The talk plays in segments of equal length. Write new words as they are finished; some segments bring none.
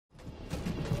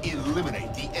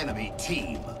enemy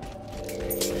team.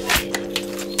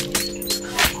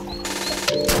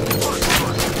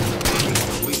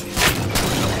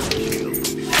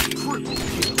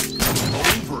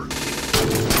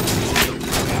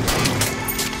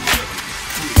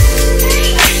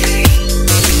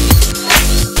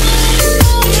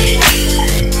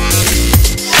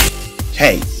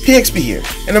 Hey, PXB here,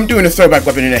 and I'm doing a throwback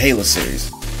weapon in the Halo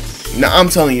series. Now I'm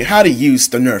telling you how to use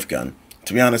the Nerf gun.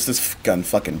 To be honest, this gun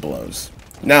fucking blows.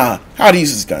 Nah, how to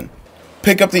use this gun.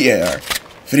 Pick up the AR.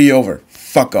 Video over.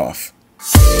 Fuck off.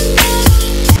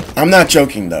 I'm not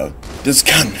joking though. This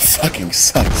gun fucking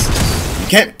sucks. You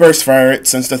can't burst fire it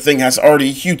since the thing has already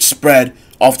a huge spread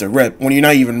off the rip when you're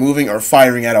not even moving or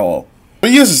firing at all.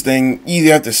 To use this thing, you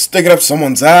either have to stick it up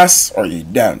someone's ass or you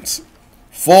don't.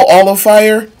 Full auto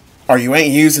fire? Or you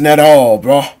ain't using at all,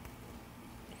 bro.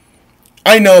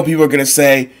 I know people are gonna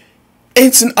say,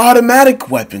 it's an automatic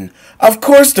weapon. Of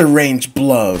course the range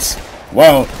blows.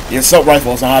 Well, the assault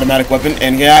rifle is an automatic weapon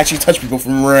and can actually touch people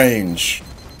from range.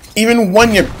 Even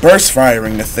when you're burst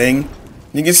firing the thing,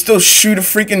 you can still shoot a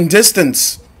freaking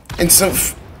distance. And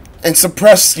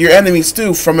suppress your enemies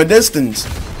too from a distance.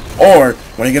 Or,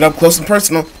 when you get up close and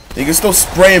personal, you can still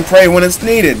spray and pray when it's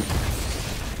needed.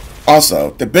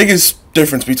 Also, the biggest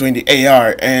difference between the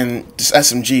AR and this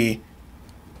SMG,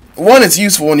 one is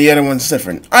useful and the other one's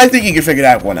different. I think you can figure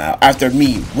that one out after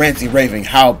me ranting raving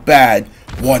how bad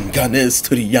one gun is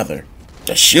to the other.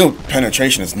 The shield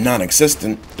penetration is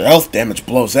non-existent, the health damage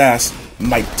blows ass,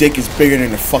 my dick is bigger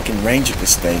than the fucking range of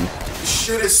this thing. This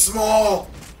shit is small.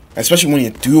 Especially when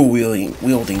you're dual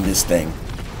wielding this thing.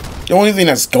 The only thing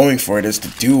that's going for it is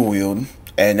the dual wield,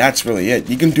 and that's really it.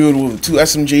 You can do it with 2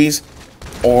 SMGs,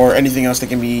 or anything else that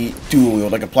can be dual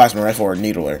wield, like a plasma rifle or a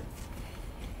needler.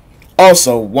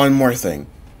 Also, one more thing.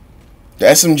 The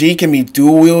SMG can be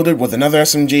dual wielded with another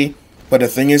SMG, but the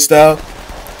thing is though,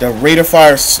 the rate of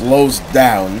fire slows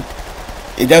down.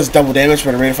 It does double damage,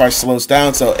 but the rate of fire slows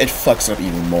down, so it fucks up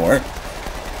even more.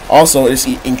 Also, it's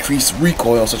increased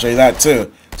recoil, such like that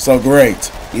too. So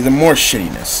great, even more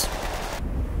shittiness.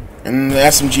 And the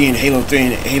SMG in Halo 3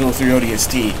 and Halo 3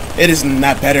 ODST, it isn't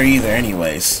that better either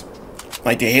anyways.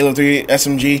 Like the Halo 3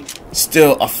 SMG,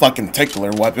 still a fucking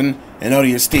tickler weapon, and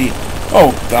ODST,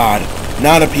 oh god,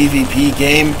 not a PvP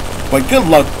game, but good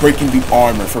luck breaking the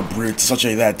armor for brutes such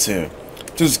like that too.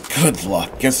 Just good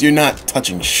luck, because you're not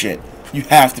touching shit. You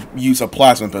have to use a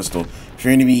plasma pistol if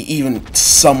you're going to be even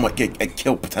somewhat get a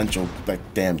kill potential, that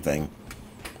damn thing.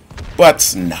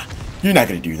 But nah, you're not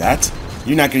going to do that.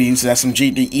 You're not going to use the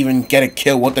SMG to even get a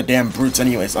kill with the damn brutes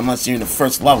anyways, unless you're in the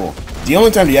first level. The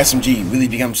only time the SMG really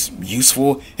becomes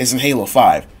useful is in Halo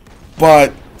 5.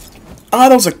 But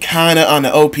autos are kinda on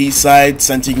the OP side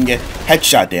since you can get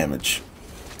headshot damage.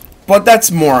 But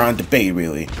that's more on debate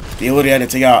really. The ability to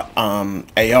take out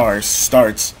ARs,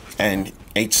 starts, and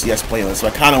HCS playlists. So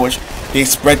I kinda wish they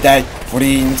spread that for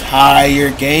the entire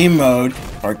game mode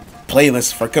or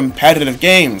playlist for competitive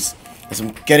games. Because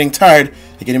I'm getting tired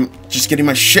of just getting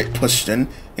my shit pushed in.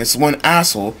 It's one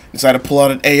asshole decided to pull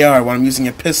out an AR when I'm using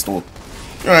a pistol.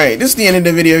 Alright, this is the end of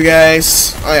the video,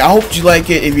 guys. I hope you like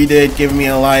it. If you did, give me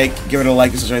a like. Give it a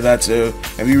like and such like that, too.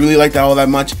 If you really liked it all that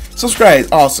much, subscribe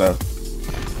also.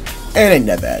 It ain't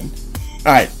that bad.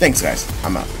 Alright, thanks, guys.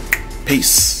 I'm out.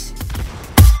 Peace.